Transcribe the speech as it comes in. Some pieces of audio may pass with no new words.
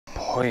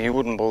boy, you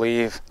wouldn't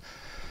believe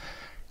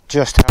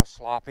just how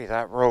sloppy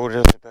that road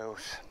is. About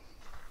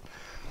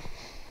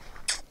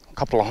a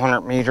couple of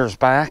 100 meters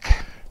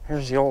back,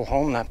 here's the old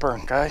home that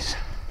burnt, guys.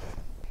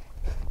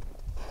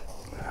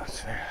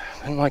 It's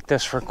been like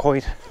this for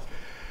quite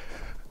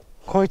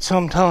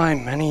some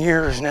time, many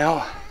years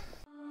now.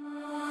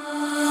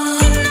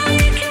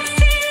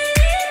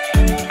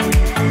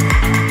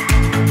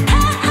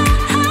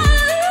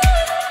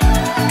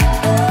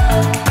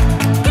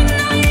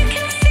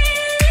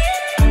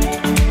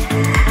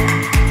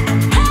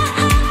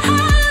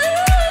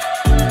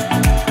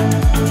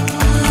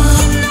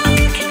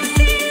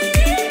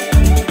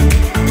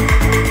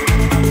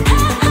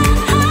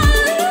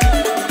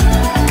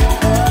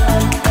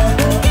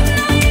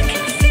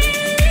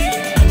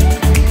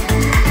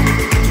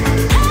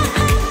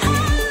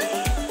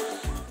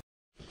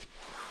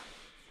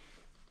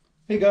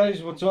 Hey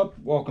guys, what's up?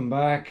 Welcome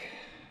back.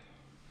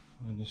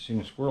 I just seen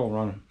a squirrel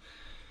running.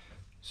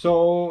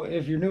 So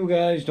if you're new,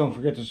 guys, don't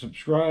forget to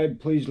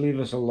subscribe. Please leave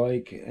us a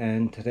like.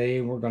 And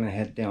today we're gonna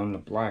head down to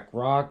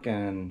Blackrock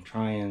and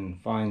try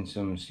and find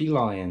some sea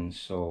lions.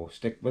 So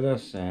stick with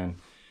us and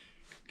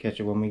catch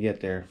you when we get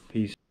there.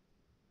 Peace.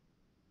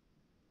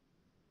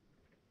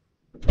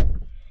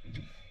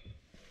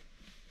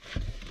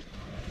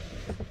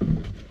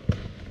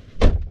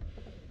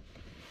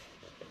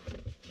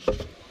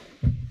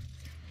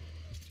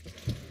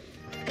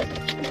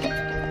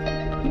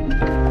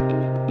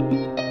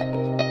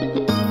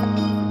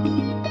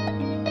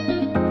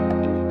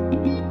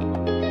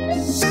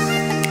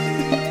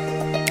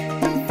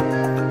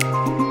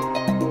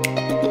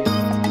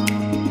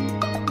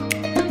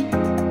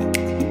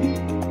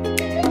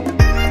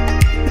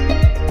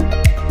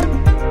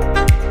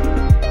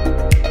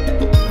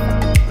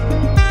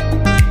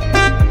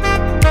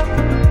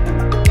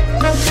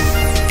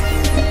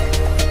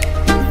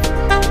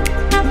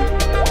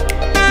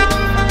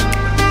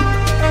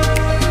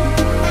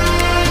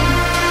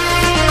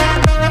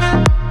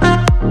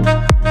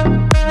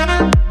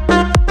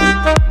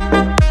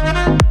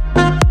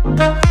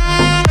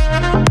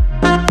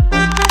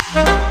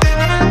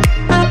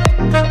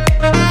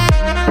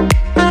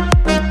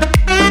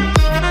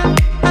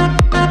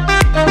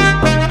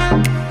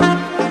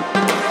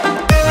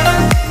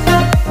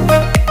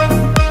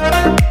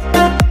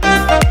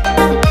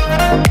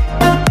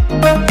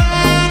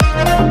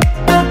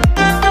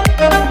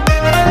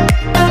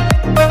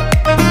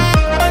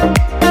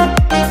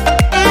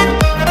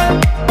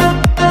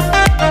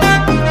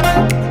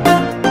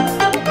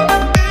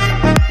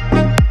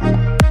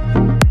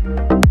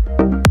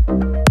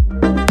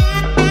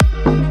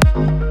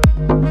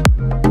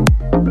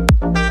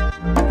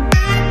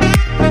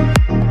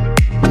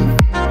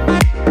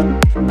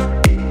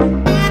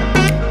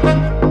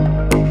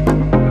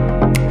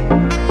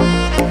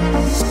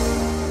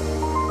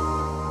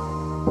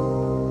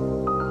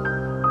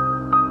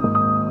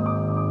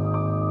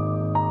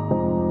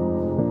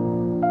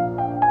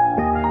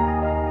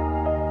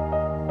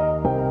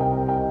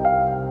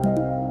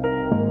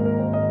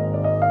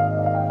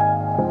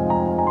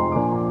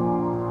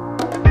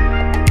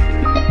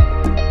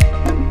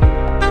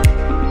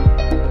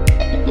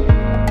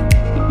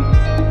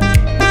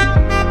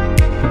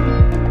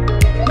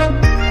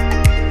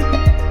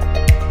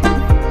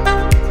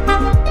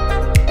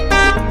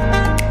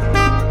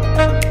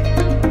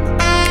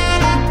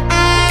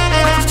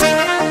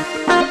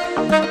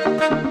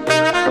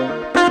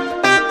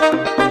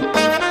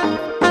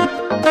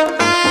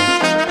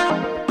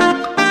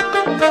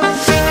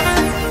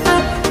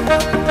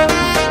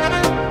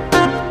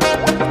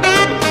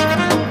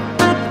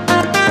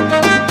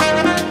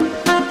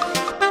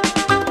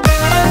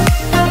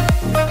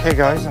 Okay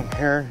guys, I'm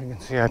here. You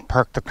can see I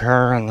parked the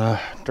car on the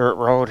dirt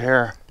road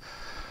here.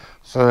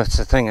 So that's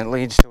the thing, it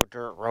leads to a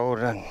dirt road,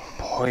 and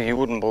boy, you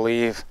wouldn't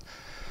believe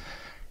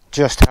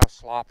just how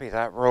sloppy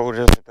that road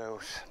is.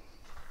 About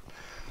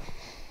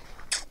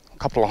a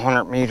couple of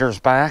 100 meters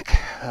back,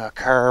 the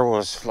car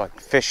was like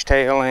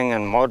fishtailing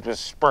and mud was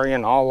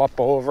spraying all up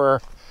over.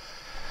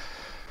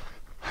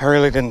 I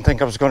really didn't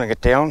think I was going to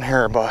get down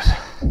here, but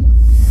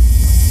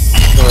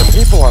there are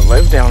people that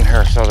live down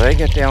here, so they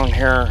get down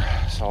here,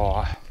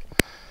 so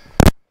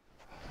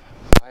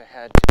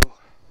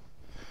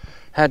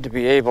had to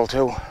be able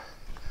to.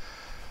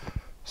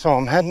 So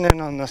I'm heading in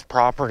on this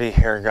property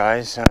here,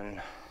 guys, and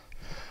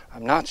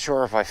I'm not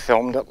sure if I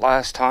filmed it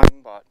last time,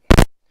 but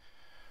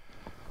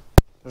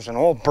there's an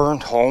old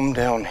burnt home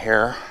down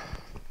here,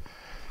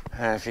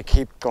 and if you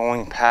keep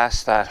going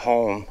past that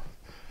home,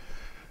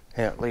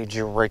 it leads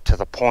you right to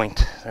the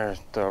point. There's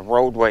the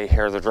roadway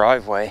here, the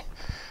driveway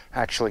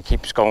actually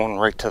keeps going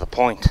right to the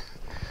point,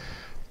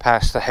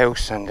 past the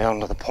house and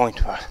down to the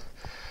point, but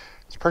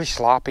it's pretty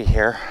sloppy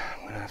here.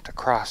 I'm gonna have to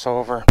cross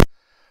over.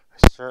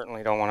 I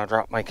certainly don't want to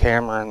drop my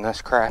camera in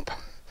this crap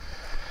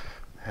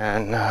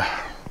and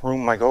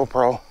ruin my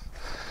GoPro.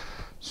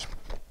 It's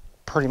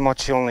pretty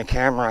much the only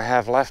camera I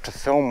have left to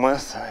film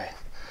with. I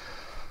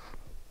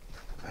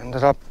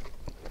ended up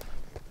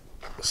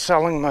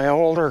selling my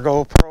older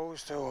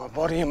GoPros to a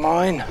buddy of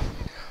mine.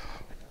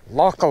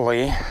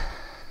 Luckily,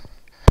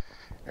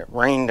 It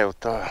rained out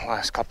the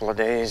last couple of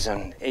days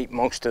and ate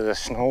most of the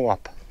snow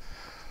up.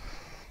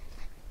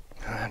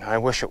 And I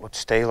wish it would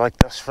stay like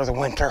this for the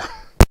winter.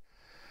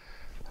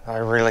 I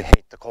really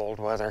hate the cold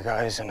weather,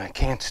 guys, and I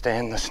can't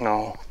stand the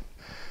snow.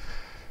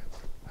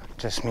 It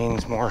just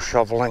means more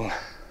shoveling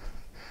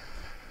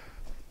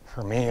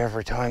for me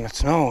every time it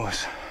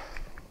snows.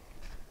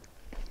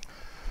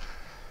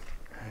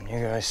 And you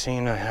guys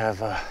seen I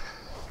have a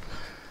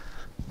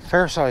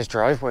fair-sized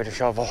driveway to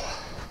shovel.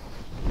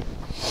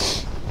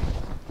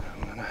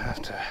 I'm gonna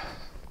have to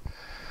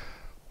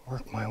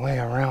work my way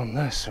around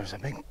this. There's a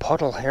big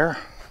puddle here.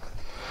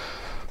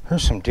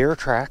 There's some deer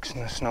tracks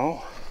in the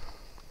snow.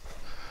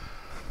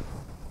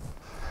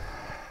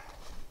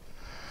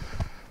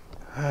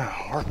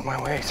 Work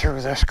my way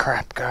through this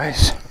crap,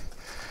 guys.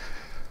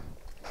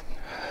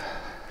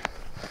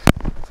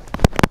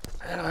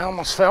 And I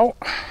almost fell.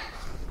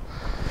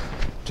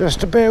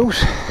 Just about.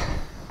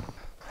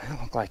 They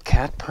look like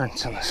cat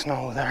prints in the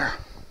snow there.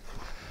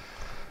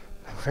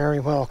 They very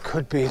well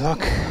could be.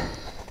 Look.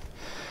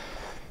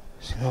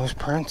 See those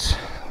prints?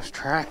 Those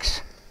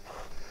tracks?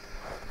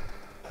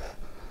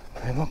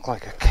 They look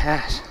like a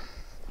cat.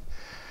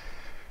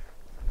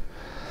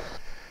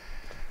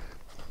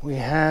 We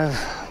have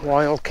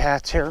wild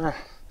cats here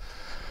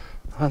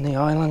on the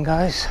island,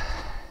 guys.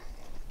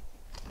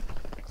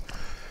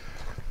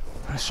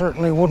 I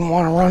certainly wouldn't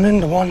want to run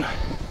into one.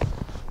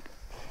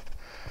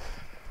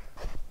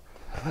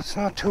 It's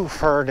not too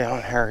far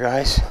down here,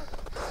 guys.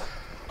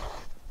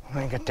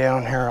 When I get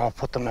down here, I'll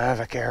put the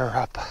Mavic Air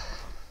up.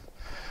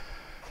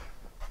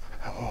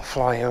 And we'll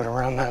fly out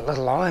around that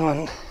little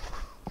island.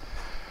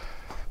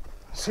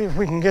 See if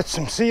we can get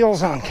some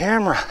seals on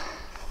camera.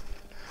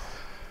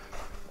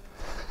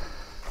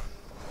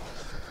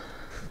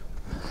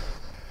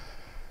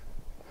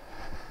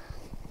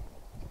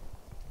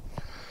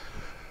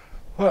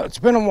 Well, it's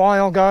been a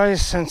while,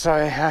 guys, since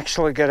I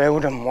actually got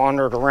out and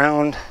wandered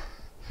around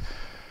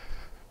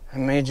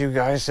and made you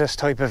guys this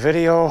type of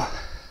video.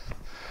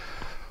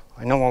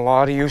 I know a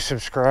lot of you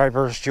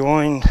subscribers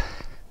joined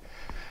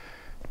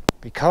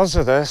because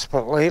of this,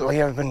 but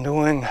lately I've been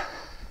doing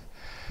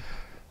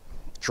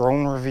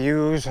drone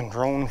reviews and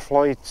drone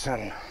flights,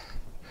 and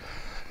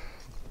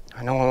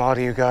I know a lot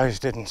of you guys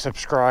didn't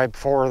subscribe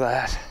for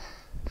that,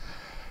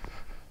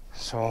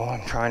 so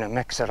I'm trying to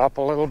mix it up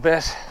a little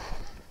bit.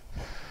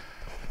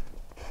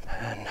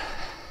 And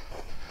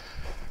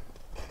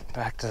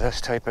back to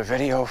this type of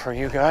video for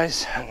you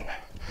guys. And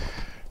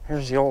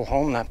here's the old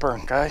home that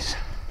burnt, guys.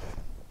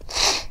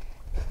 It's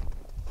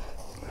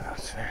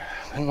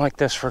been like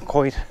this for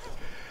quite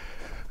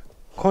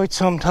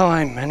some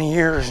time, many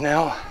years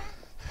now.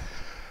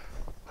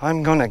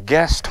 I'm gonna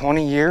guess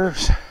 20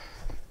 years,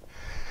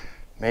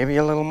 maybe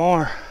a little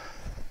more.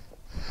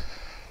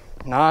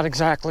 Not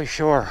exactly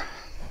sure.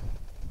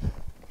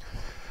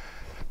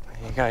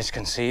 You guys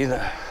can see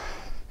the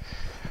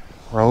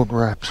road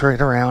wraps right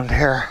around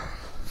here.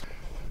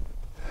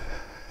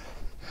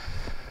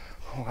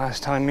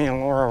 Last time me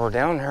and Laura were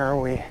down here,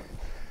 we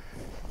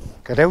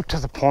got out to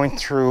the point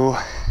through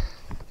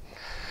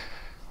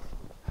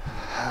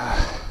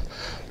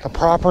the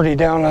property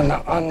down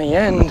on the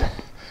end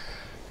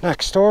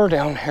next door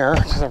down here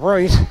to the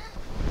right.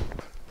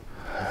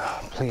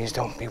 Please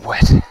don't be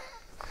wet.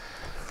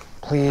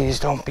 Please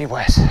don't be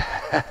wet.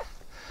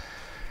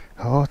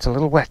 Oh, it's a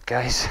little wet,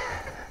 guys.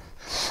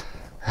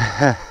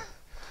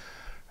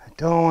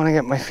 Don't want to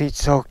get my feet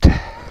soaked. Okay,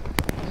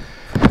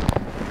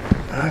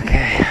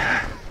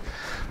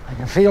 I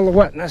can feel the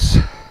wetness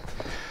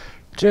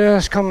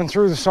just coming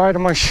through the side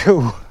of my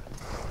shoe.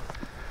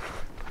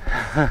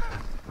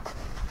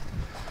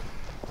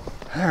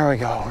 There we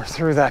go, we're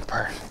through that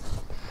part.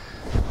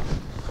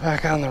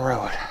 Back on the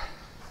road.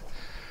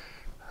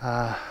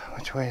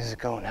 Which way does it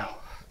go now?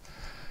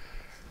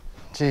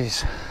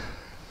 Jeez.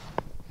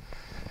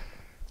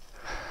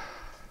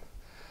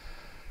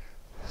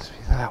 Must be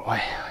that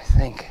way, I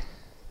think.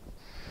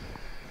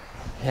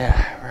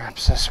 Yeah, it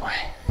wraps this way.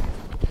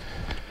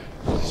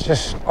 It's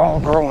just all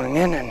growing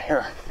in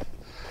here.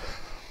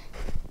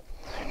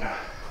 You know,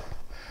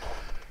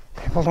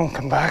 people don't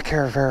come back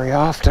here very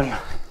often.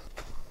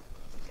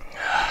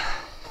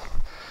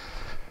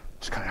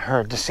 It's kind of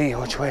hard to see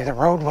which way the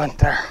road went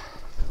there.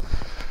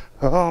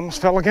 Oh,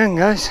 almost fell again,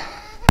 guys.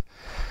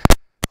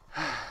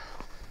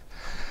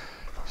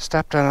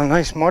 Stepped on a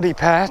nice muddy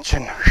patch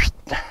and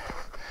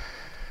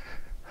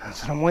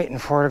that's what I'm waiting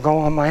for to go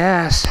on my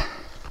ass.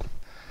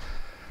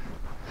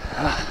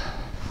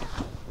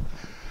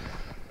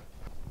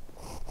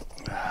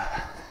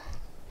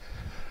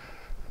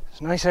 It's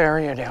a nice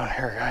area down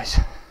here, guys.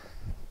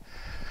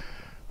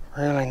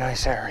 Really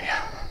nice area.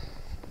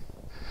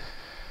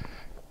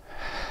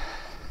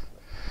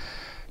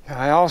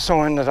 I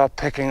also ended up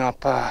picking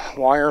up a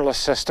wireless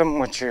system,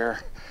 which you're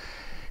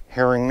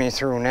hearing me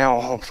through now.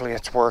 Hopefully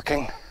it's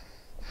working.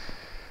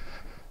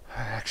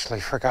 I actually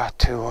forgot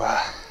to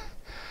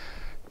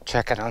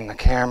check it on the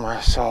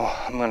camera, so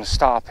I'm going to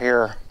stop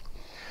here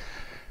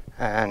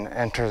and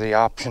enter the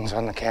options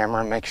on the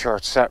camera and make sure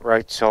it's set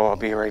right, so I'll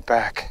be right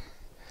back.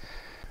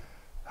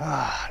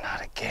 Ah,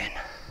 not again.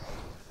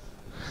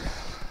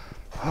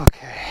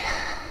 Okay.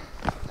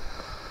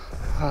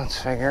 Let's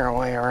figure a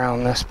way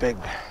around this big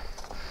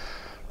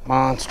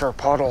monster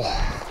puddle.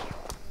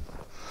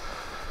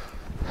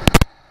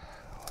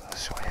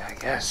 This way, I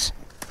guess.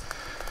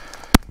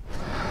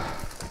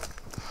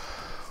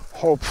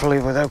 Hopefully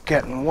without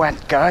getting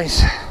wet,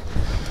 guys.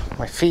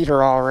 My feet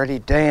are already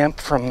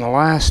damp from the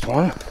last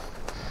one.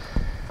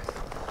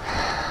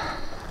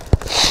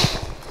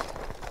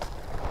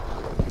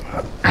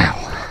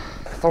 Ow.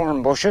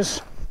 Thorn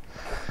bushes.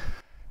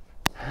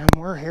 And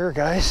we're here,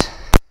 guys.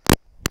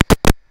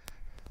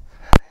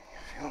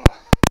 Feel the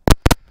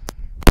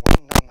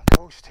wind on the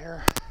coast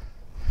here.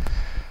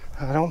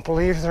 I don't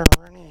believe there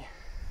are any.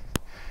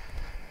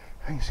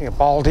 I can see a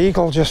bald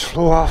eagle just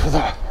flew off of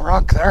the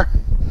rock there.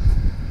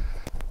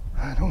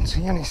 I don't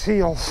see any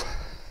seals.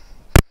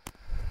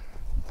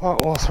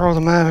 But we'll throw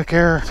the Mavic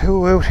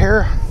air2 out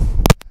here.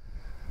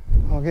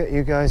 I'll get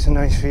you guys a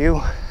nice view.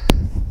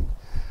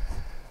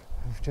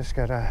 I've just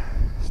got to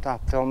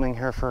stop filming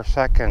here for a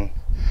second.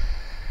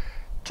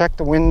 Check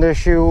the wind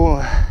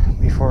issue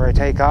before I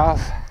take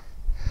off.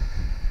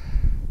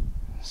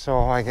 So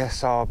I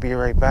guess I'll be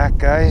right back,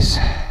 guys.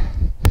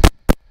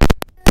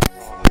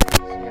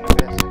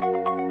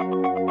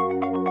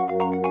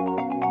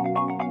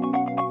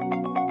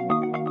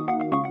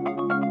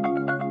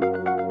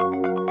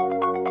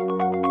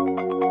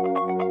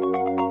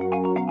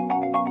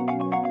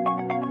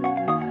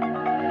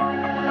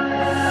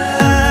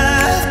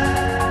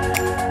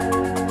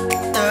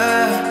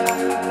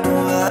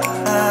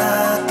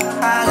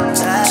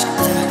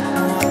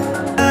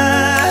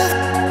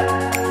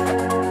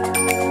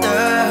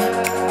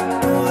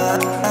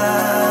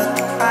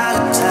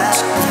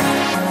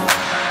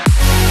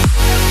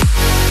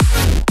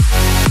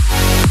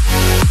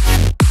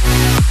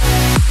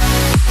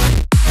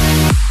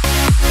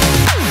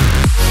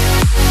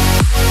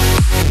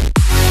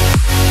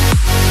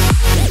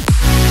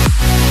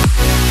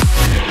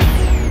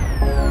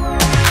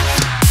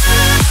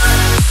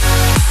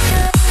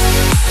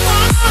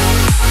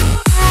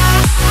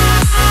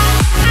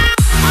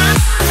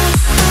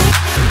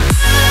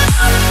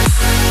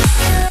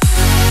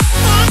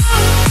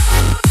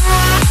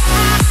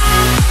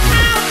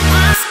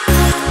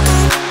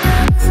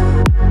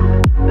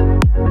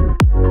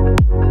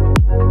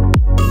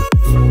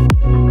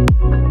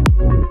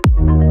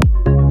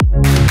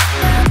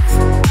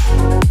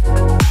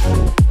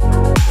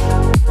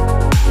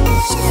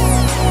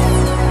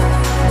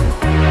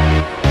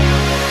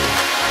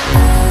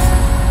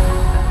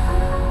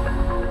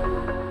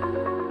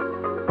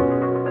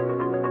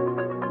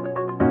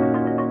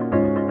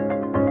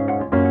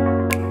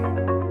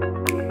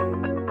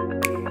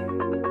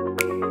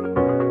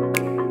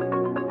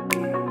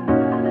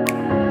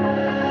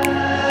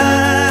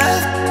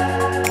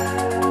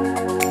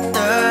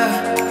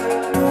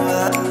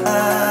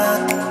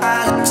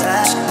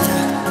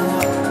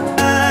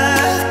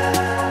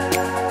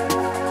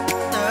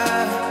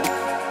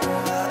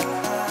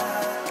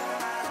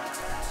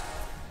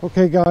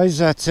 Okay guys,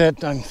 that's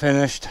it. I'm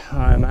finished.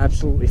 I'm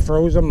absolutely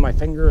frozen. My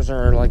fingers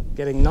are like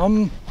getting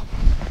numb.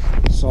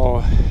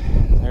 So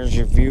there's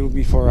your view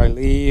before I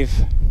leave.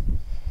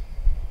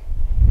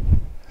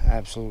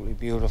 Absolutely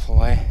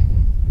beautiful, eh?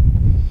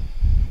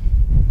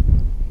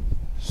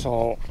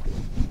 So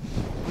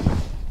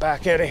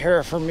back out of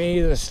here for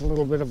me. This is a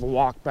little bit of a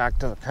walk back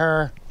to the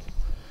car.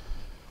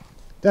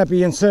 That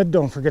being said,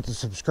 don't forget to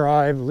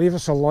subscribe, leave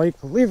us a like,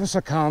 leave us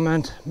a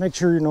comment, make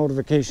sure your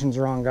notifications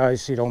are on,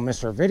 guys, so you don't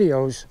miss our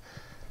videos.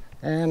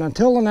 And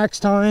until the next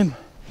time,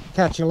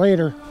 catch you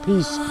later.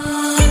 Peace.